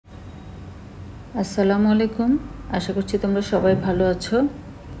আসসালামু আলাইকুম। আশা করছি তোমরা সবাই ভালো আছো।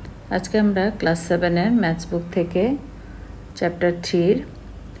 আজকে আমরা ক্লাস 7 এর ম্যাথস বুক থেকে চ্যাপ্টার 3 এর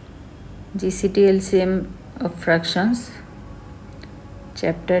GCD LCM অফ ফ্র্যাকশনস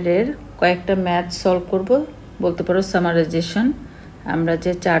চ্যাপ্টারের কয়েকটা ম্যাথ সলভ করব, বলতে পারো সামারাইজেশন। আমরা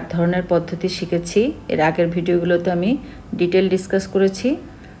যে 4 ধরনের পদ্ধতি শিখেছি এর আগের ভিডিওগুলোতে আমি ডিটেল ডিসকাস করেছি।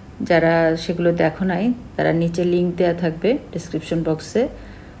 যারা সেগুলো দেখো নাই তারা নিচে লিংক দেওয়া থাকবে ডেসক্রিপশন বক্সে,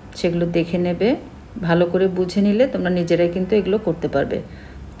 সেগুলো দেখে নেবে। ভালো করে বুঝে নিলে তোমরা নিজেরাই কিন্তু এগুলো করতে পারবে।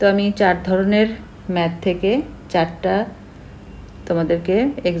 তো আমি 4 ধরনের ম্যাথ থেকে 4টা তোমাদেরকে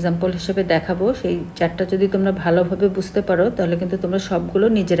এক্সাম্পল হিসেবে দেখাবো। সেই 4টা যদি তোমরা ভালোভাবে বুঝতে পারো তাহলে কিন্তু তোমরা সবগুলো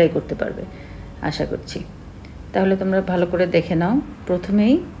নিজেরাই করতে পারবে আশা করছি। তাহলে তোমরা ভালো করে দেখে নাও।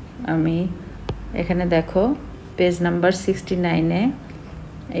 প্রথমেই আমি এখানে দেখো পেজ নাম্বার 69-এ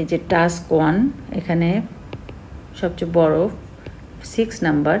এই যে টাস্ক 1, এখানে সবচেয়ে বড় 6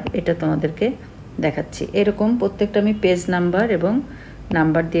 নাম্বার, এটা তোমাদেরকে দেখাচ্ছি। এরকম প্রত্যেকটা আমি পেজ নাম্বার এবং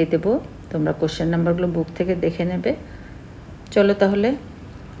নাম্বার দিয়ে দেব, তোমরা কোশ্চেন নাম্বারগুলো বুক থেকে দেখে নেবে। চলো তাহলে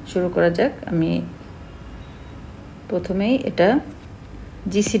শুরু করা যাক। আমি প্রথমেই এটা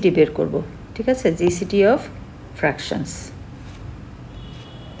GCD বের করব, ঠিক আছে? GCD of fractions.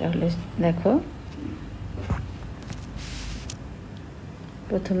 তাহলে দেখো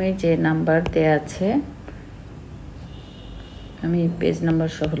প্রথমেই যে নাম্বার দেয়া আছে আমি পেজ নাম্বার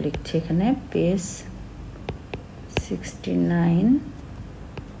সহ লিখছি। এখানে পেজ 69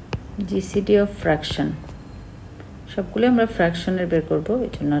 GCD অফ ফ্র্যাকশন, সবগুলো আমরা ফ্র্যাকশনের বের করব,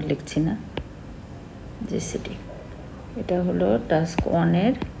 এই জন্য আর লিখছি না। GCD এটা হলো টাস্ক 1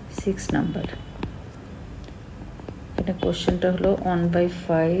 এর 6 নাম্বার। এটা কোশ্চেনটা হলো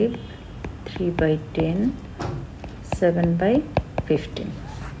 1/5, 3/10, 7/15।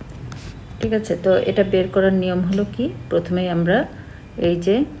 ঠিক আছে, তো এটা বের করার নিয়ম হলো কি, প্রথমেই আমরা এই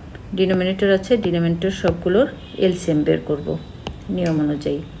যে ডিনোমিনেটর আছে ডিনোমিনেটর সবগুলোর এলসিএম বের করব নিয়ম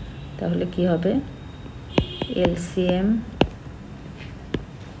অনুযায়ী। তাহলে কি হবে, এলসিএম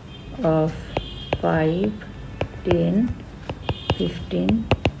অফ 5, 10, 15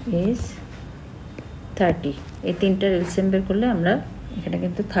 ইজ 30। এই তিনটার এলসিএম বের করলে আমরা এখানে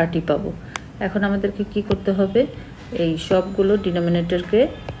কিন্তু 30 পাবো। এখন আমাদেরকে কি করতে হবে, এই সবগুলো ডিনোমিনেটরকে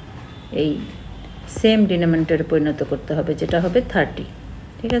এই সেম ডিনোমিনেটরে পরিণত করতে হবে, যেটা হবে 30।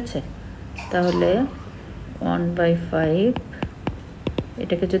 ঠিক আছে, তাহলে 1/5,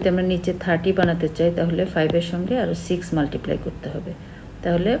 এটাকে যদি আমরা নিচে 30 বানাতে চাই তাহলে 5-এর সঙ্গে আরও 6 মাল্টিপ্লাই করতে হবে,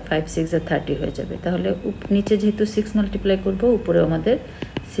 তাহলে 5 6 30 হয়ে যাবে। তাহলে নিচে যেহেতু 6 মাল্টিপ্লাই করব, উপরেও আমাদের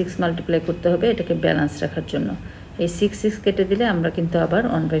 6 মাল্টিপ্লাই করতে হবে এটাকে ব্যালেন্স রাখার জন্য। এই 6 কেটে দিলে আমরা কিন্তু আবার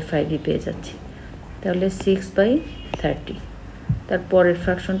 1/5ই পেয়ে যাচ্ছি। তাহলে 6/30। তারপরের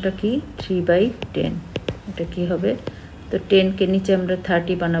ফ্র্যাকশনটা কি, 3/10। এটা কি হবে, তো 10কে নিচে আমরা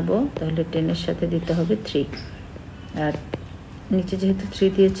 30 বানাবো, তাহলে 10-এর সাথে দিতে হবে 3, আর নিচে যেহেতু 3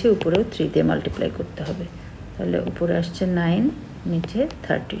 দিয়েছি উপরেও 3 দিয়ে মাল্টিপ্লাই করতে হবে, তাহলে উপরে আসছে 9, নিচে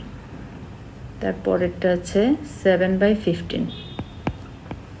 30। তারপরেরটা আছে 7/15।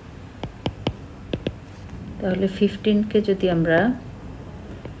 তাহলে 15কে যদি আমরা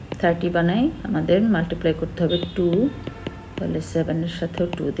 30 বানাই আমাদের মাল্টিপ্লাই করতে হবে 2, তাহলে 7-এর সাথেও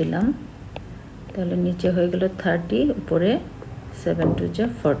 2 দিলাম, তাহলে নিচে হয়ে গেল 30, উপরে 7 2 যা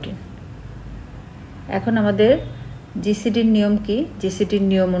 14। এখন আমাদের জিসিডির নিয়ম কি, জিসিডির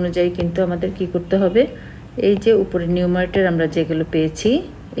নিয়ম অনুযায়ী কিন্তু আমাদের কি করতে হবে, এই যে উপরে নিউমারেটর আমরা যেগুলো পেয়েছি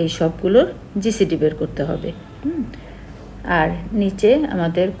এই সবগুলোর জিসিডি বের করতে হবে। আর নিচে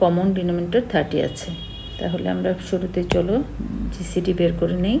আমাদের কমন ডিনোমিনেটর 30 আছে, তাহলে আমরা শুরুতে চলো জিসিডি বের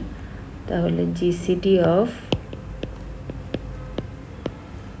করে নেই। তাহলে GCD of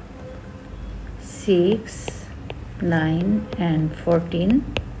 6, 9 and 14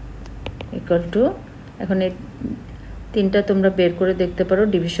 equal to, এখন এই তিনটা তোমরা বের করে দেখতে পারো,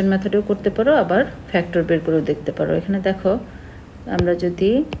 ডিভিশন মেথডেও করতে পারো, আবার ফ্যাক্টর বের করেও দেখতে পারো। এখানে দেখো আমরা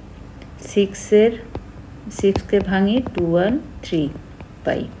যদি 6কে ভাঙি 2 আর 3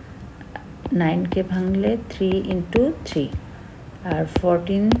 পাই, 9কে ভাঙলে 3 × 3, আর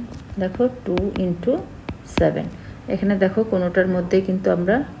 14 দেখো 2 × 7। এখানে দেখো কোনোটার মধ্যে কিন্তু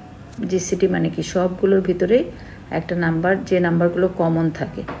আমরা জিসিডি মানে কি সবগুলোর ভিতরেই একটা নাম্বার, যে নাম্বারগুলো কমন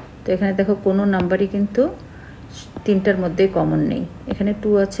থাকে। তো এখানে দেখো কোনো নাম্বারই কিন্তু তিনটার মধ্যেই কমন নেই। এখানে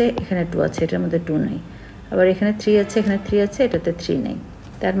 2 আছে, এখানে 2 আছে, এটার মধ্যে 2 নেই, আবার এখানে 3 আছে, এখানে 3 আছে, এটাতে 3 নেই।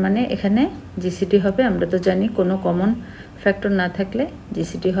 তার মানে এখানে জিসিডি হবে, আমরা তো জানি কোনো কমন ফ্যাক্টর না থাকলে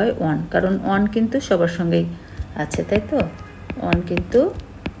জিসিডি হয় 1, কারণ 1 কিন্তু সবার সঙ্গেই আছে, তাই তো? 1 কিন্তু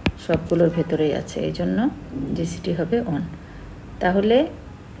সবগুলোর ভেতরেই আছে, এই জন্য জিসিডি হবে 1। তাহলে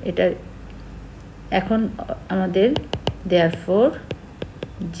এটা এখন আমাদের therefore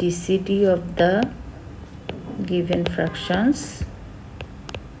GCD of the given fractions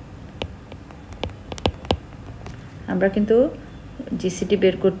আমরা কিন্তু GCD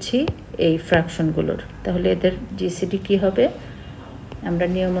বের করছি এই ফ্র্যাকশনগুলোর তাহলে এদের GCD কি হবে আমরা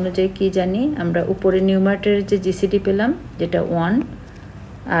নিয়ম অনুযায়ী কি জানি আমরা উপরে নিউমারেটরের যে GCD পেলাম যেটা 1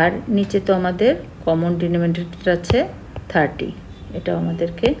 আর নিচে তো আমাদের কমন ডিনোমিনেটর আছে 30 এটাও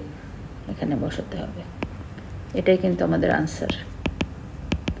আমাদেরকে এখানে বসাতে হবে এটাই কিন্তু আমাদের আনসার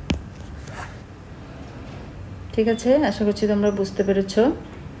ঠিক আছে আশা করছি তোমরা বুঝতে পেরেছো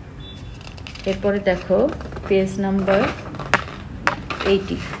এরপরে দেখো পেজ নাম্বার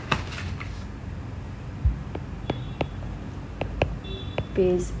 80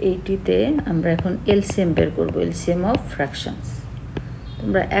 পেজ 80 তে আমরা এখন এলসিএম বের করব এলসিএম অফ ফ্র্যাকশনস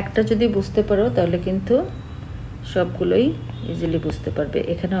তোমরা একটা যদি বুঝতে পারো তাহলে কিন্তু সবগুলোই ইজিলি বুঝতে পারবে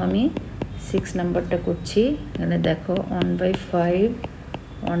এখানে আমি 6 নাম্বারটা করছি এখানে দেখো 1/5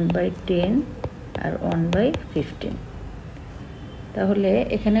 1/10 আর 1/15 তাহলে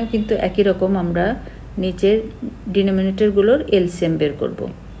এখানেও কিন্তু একই রকম আমরা নিচের ডিনোমিনেটরগুলোর এলসিএম বের করব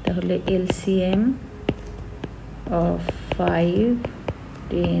তাহলে এলসিএম অফ 5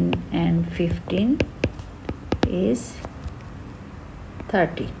 10 and 15 is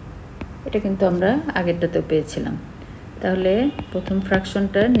 30 এটা কিন্তু আমরা আগেরটাতেও পেয়েছিলাম তাহলে প্রথম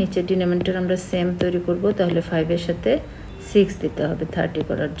ফ্র্যাকশনটার নিচের ডিনোমিনেটর আমরা সেম তৈরি করব তাহলে 5 এর সাথে 6 দিতে হবে 30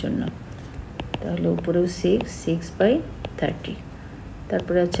 করার জন্য তাহলে উপরেও 6/30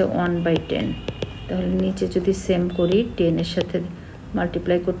 তারপরে আছে 1/10 তাহলে নিচে যদি সেম করি 10 এর সাথে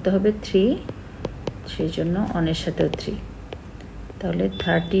মাল্টিপ্লাই করতে হবে 3 সেই জন্য 1 এর সাথেও 3 তাহলে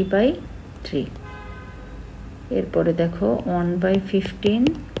 30/3 এরপরে দেখো 1/15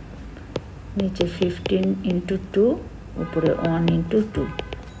 নিচে 15 × 2 উপরে 1 × 2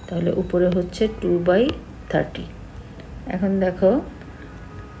 তাহলে উপরে হচ্ছে 2/30 এখন দেখো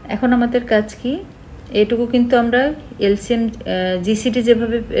এখন আমাদের কাজ কি এইটুকু কিন্তু আমরা এলসিএম জিসিডি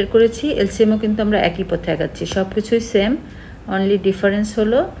যেভাবে বের করেছি এলসিএমও কিন্তু আমরা একই পথে আগাচ্ছি সব কিছুই সেম অনলি ডিফারেন্স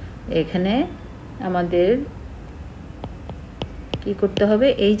হলো এখানে আমাদের কি করতে হবে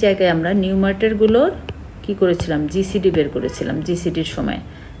এই জায়গায় আমরা নিউমারেটরগুলোর কি করেছিলাম জিসিডি বের করেছিলাম জিসিডির সময়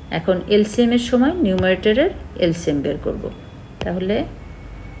এখন এলসিএম এর সময় নিউমারেটরের এলসিএম বের করব তাহলে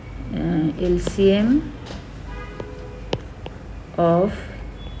LCM of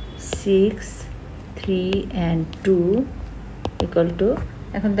 6 3 and 2 equal to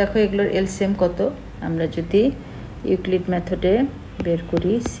এখন দেখো এগুলোর এলসিএম কত আমরা যদি ইউক্লিড মেথডে বের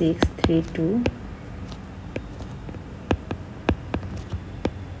করি 6 3 2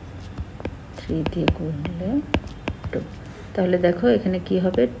 3 দিয়ে করলে 2 তাহলে দেখো এখানে কি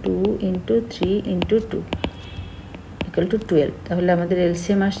হবে 2 × 3 × 2 equal to 12 তাহলে আমাদের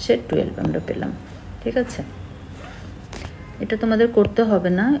এলসিএম আসছে 12 আমরা পেলাম ঠিক আছে এটা তোমাদের করতে হবে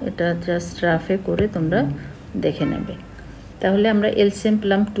না এটা জাস্ট রাফে করে তোমরা দেখে নেবে তাহলে আমরা এলসিএম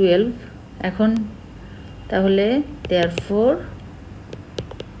পেলাম 12 এখন তাহলে therefore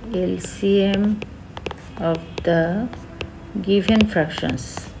LCM of the given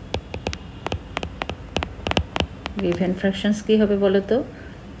fractions কি হবে বলো তো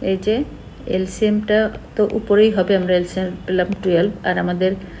এই যে এলসিএমটা তো উপরেই হবে আমরা এলসিএম পেলাম 12 আর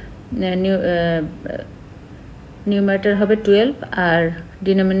আমাদের নিউমারেটর হবে 12 আর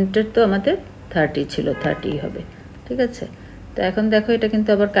ডিনোমিনেটর তো আমাদের 30 ছিল 30 হবে ঠিক আছে তো এখন দেখো এটা কিন্তু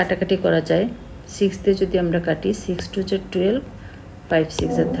আবার কাটাকাটি করা যায় 6 দিয়ে যদি আমরা কাটি 6 2 12 5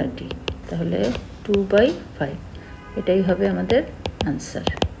 6 30 তাহলে 2/5 এটাই হবে আমাদের আনসার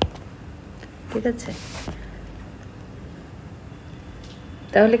ঠিক আছে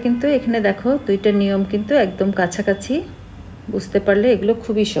তাহলে কিন্তু এখানে দেখো দুইটা নিয়ম কিন্তু একদম কাছাকাছি বুঝতে পারলে এগুলো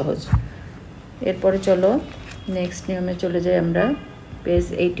খুবই সহজ এরপরে চলো নেক্সট নিয়মে চলে যাই আমরা পেজ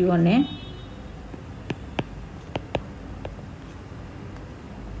 81 এ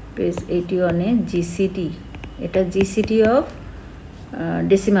পেজ 81 এ জিসিডি এটা জিসিডি অফ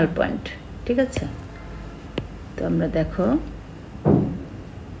ডেসিমাল পয়েন্ট ঠিক আছে তো আমরা দেখো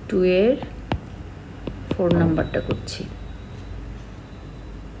 2 এর 4 নাম্বারটা করছি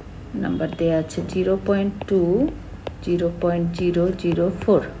নাম্বার দেয়া আছে 0.2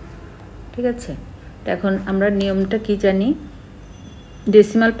 0.004 ঠিক আছে এখন আমরা নিয়মটা কি জানি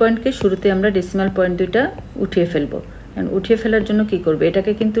ডেসিমাল পয়েন্টকে শুরুতে আমরা ডেসিমাল পয়েন্ট দুইটা উঠিয়ে ফেলবো এন্ড উঠিয়ে ফেলার জন্য কি করব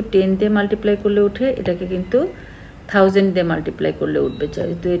এটাকে কিন্তু 10 দিয়ে মাল্টিপ্লাই করলে উঠে এটাকে কিন্তু 1000 দিয়ে মাল্টিপ্লাই করলে উঠবে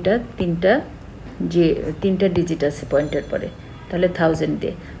যেহেতু এটা তিনটা ডিজিট আছে পয়েন্টের পরে তাহলে 1000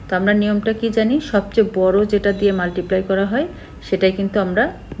 দিয়ে তো আমরা নিয়মটা কি জানি সবচেয়ে বড় যেটা দিয়ে মাল্টিপ্লাই করা হয় সেটাই কিন্তু আমরা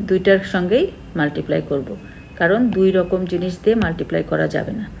দুইটার সঙ্গেই মাল্টিপ্লাই করব কারণ দুই রকম জিনিস দিয়ে মাল্টিপ্লাই করা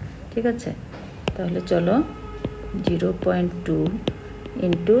যাবে না ঠিক আছে তাহলে চলো 0.2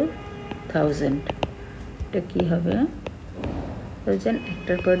 ইন্টু 1000, এটা কী হবে 1000,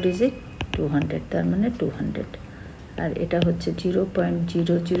 একটার পর ডিজিট 200, তার মানে 200। আর এটা হচ্ছে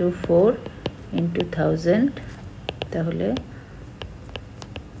 0.004 ইন্টু 1000, তাহলে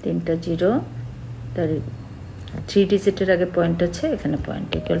 3টা 0, তার 3 ডিজিটের আগে পয়েন্ট আছে, এখানে পয়েন্ট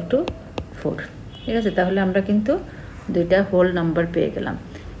ইকুয়াল টু 4। ঠিক আছে, তাহলে আমরা কিন্তু দুইটা হোল নাম্বার পেয়ে গেলাম।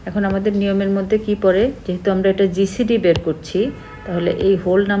 এখন আমাদের নিয়মের মধ্যে কি পড়ে, যেহেতু আমরা এটা জিসিডি বের করছি, তাহলে এই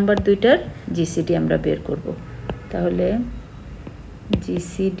হোল নাম্বার দুইটার জিসিডি আমরা বের করব। তাহলে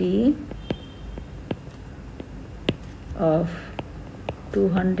জিসিডি অফ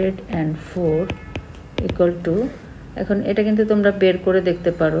 204 ইকুয়াল টু, এখন এটা কিন্তু তোমরা বের করে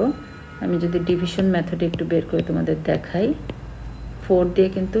দেখতে পারো। আমি যদি ডিভিশন মেথডে একটু বের করে তোমাদের দেখাই, 4 দিয়ে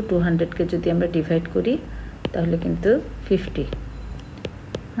কিন্তু 200কে যদি আমরা ডিভাইড করি তাহলে কিন্তু 50।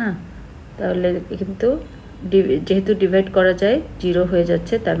 হ্যাঁ, তাহলে কিন্তু যেহেতু ডিভাইড করা যায় 0 হয়ে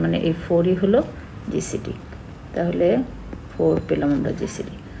যাচ্ছে, তার মানে এই 4ই হলো জিসিডি। তাহলে 4 পেলাম আমরা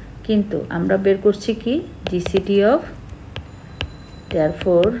জিসিডি, কিন্তু আমরা বের করছি কি GCD of,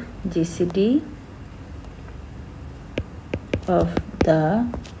 therefore GCD of the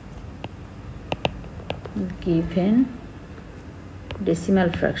given decimal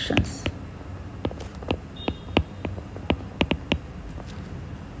fractions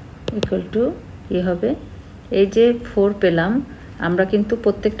equal to কি হবে, এই যে 4 পেলাম, আমরা কিন্তু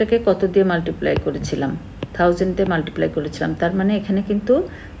প্রত্যেকটাকে কত দিয়ে মাল্টিপ্লাই করেছিলাম, 1000 দিয়ে মাল্টিপ্লাই করেছিলাম, তার মানে এখানে কিন্তু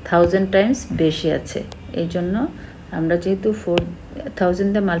 1000 টাইমস বেশি আছে। এই জন্য আমরা যেহেতু 4000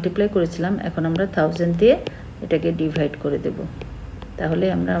 দিয়ে মাল্টিপ্লাই করেছিলাম, এখন আমরা 1000 দিয়ে এটাকে ডিভাইড করে দেব, তাহলে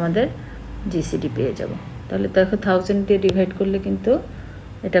আমরা আমাদের জিসিডি পেয়ে যাব। তাহলে দেখো 1000 দিয়ে ডিভাইড করলে কিন্তু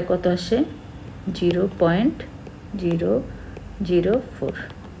এটা কত আসে, 0.004,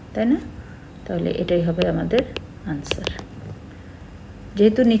 তাই না? তাহলে এটাই হবে আমাদের আনসার।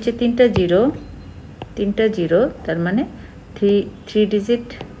 যেহেতু নিচে 3টা জিরো, তার মানে 3 digit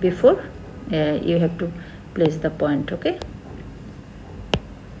before you have to place the point. ওকে,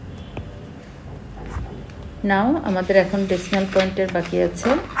 নাও আমাদের এখন ডেসিমাল পয়েন্টের বাকি আছে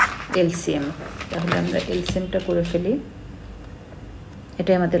এলসিএম। তাহলে আমরা এলসিএমটা করে ফেলি,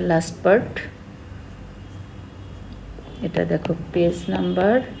 এটাই আমাদের লাস্ট পার্ট। এটা দেখো page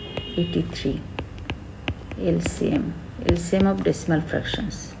number 83, LCM of decimal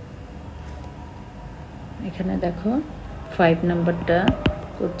fractions. এখানে দেখো 5 নাম্বারটা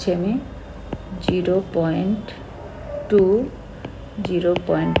করছি আমি, 0.2,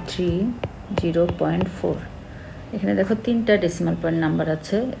 0.3, 0.4। এখানে দেখো 3টা ডেসিমাল পয়েন্ট নাম্বার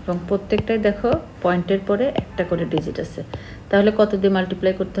আছে এবং প্রত্যেকটাই দেখো পয়েন্টের পরে একটা করে ডিজিট আছে। তাহলে কত দিয়ে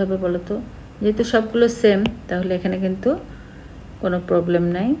মাল্টিপ্লাই করতে হবে বলো তো? যেহেতু সবগুলো সেম, তাহলে এখানে কিন্তু কোনো প্রবলেম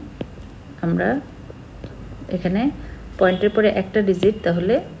নাই। আমরা এখানে পয়েন্টের পরে একটা ডিজিট,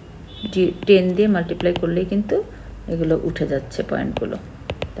 তাহলে 10 দিয়ে মাল্টিপ্লাই করলেই কিন্তু এগুলো উঠে যাচ্ছে পয়েন্টগুলো।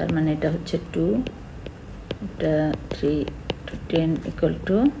 তার মানে এটা হচ্ছে 2, এটা 3, 10 equal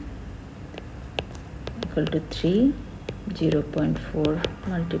to 3, 0.4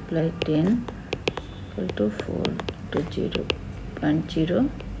 multiply 10 equal to 4 to 0.0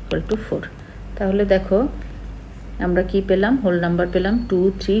 equal to 4। তাহলে দেখো আমরা কি পেলাম, হোল নাম্বার পেলাম 2,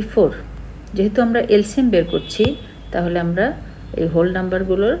 3, 4। যেহেতু আমরা এলসিএম বের করছি, তাহলে আমরা এই হোল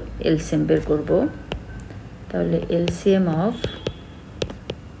নাম্বারগুলোর এলসিএম বের করব। তাহলে এলসিএম অফ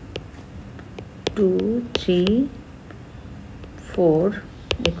 2, 3, 4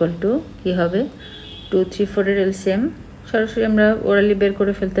 ইকুয়াল টু কী হবে, 2, 3, 4 এর এলসিএম সরাসরি আমরা ওরালি বের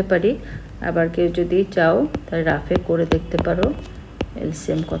করে ফেলতে পারি, আবার কেউ যদি চাও তাহলে রাফে করে দেখতে পারো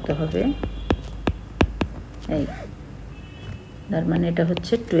এলসিএম কত হবে। এই তার মানে এটা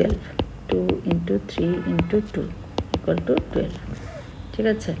হচ্ছে 12, 2 × 3 × 2 ইকুয়াল টু 12। ঠিক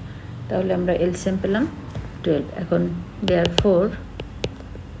আছে, তাহলে আমরা এলসিএম পেলাম 12। এখন therefore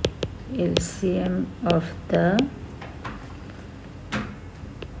LCM of the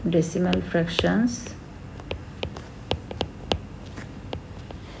decimal fractions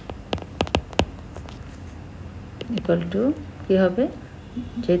equal to কী হবে,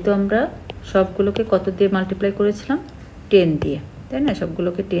 যেহেতু আমরা সবগুলোকে কত দিয়ে মাল্টিপ্লাই করেছিলাম, 10 দিয়ে, তাই না?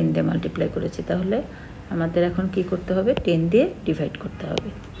 সবগুলোকে 10 দিয়ে মাল্টিপ্লাই করেছি, তাহলে আমাদের এখন কি করতে হবে, 10 দিয়ে ডিভাইড করতে হবে।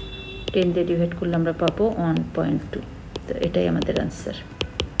 10 দিয়ে ডিভাইড করলে আমরা পাবো 1.2। তো এটাই আমাদের আনসার।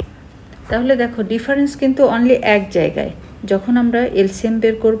 তাহলে দেখো ডিফারেন্স কিন্তু অনলি এক জায়গায়। যখন আমরা এলসিএম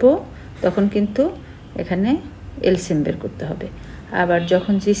বের করব তখন কিন্তু এখানে এলসিএম বের করতে হবে, আবার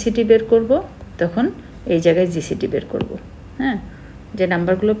যখন জিসিডি বের করব তখন এই জায়গায় জিসিডি বের করব। হ্যাঁ, যে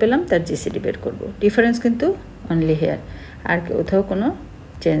নাম্বারগুলো পেলাম তার জিসিডি বের করব। ডিফারেন্স কিন্তু অনলি হেয়ার, আর কোথাও কোনো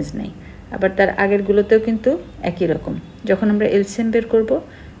চেঞ্জ নেই। আবার তার আগেরগুলোতেও কিন্তু একই রকম। যখন আমরা এলসিএম বের করব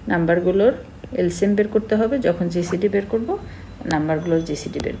নাম্বারগুলোর এলসিএম বের করতে হবে, যখন জিসিডি বের করব নাম্বারগুলোর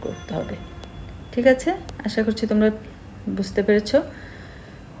জিসিডি বের করতে হবে। ঠিক আছে, আশা করছি তোমরা বুঝতে পেরেছো।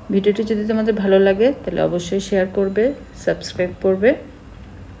 ভিডিওটি যদি তোমাদের ভালো লাগে তাহলে অবশ্যই শেয়ার করবে, সাবস্ক্রাইব করবে,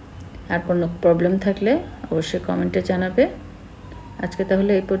 আর কোনো প্রবলেম থাকলে অবশ্যই কমেন্টে জানাবে। আজকে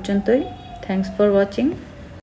তাহলে এই পর্যন্তই। Thanks for watching.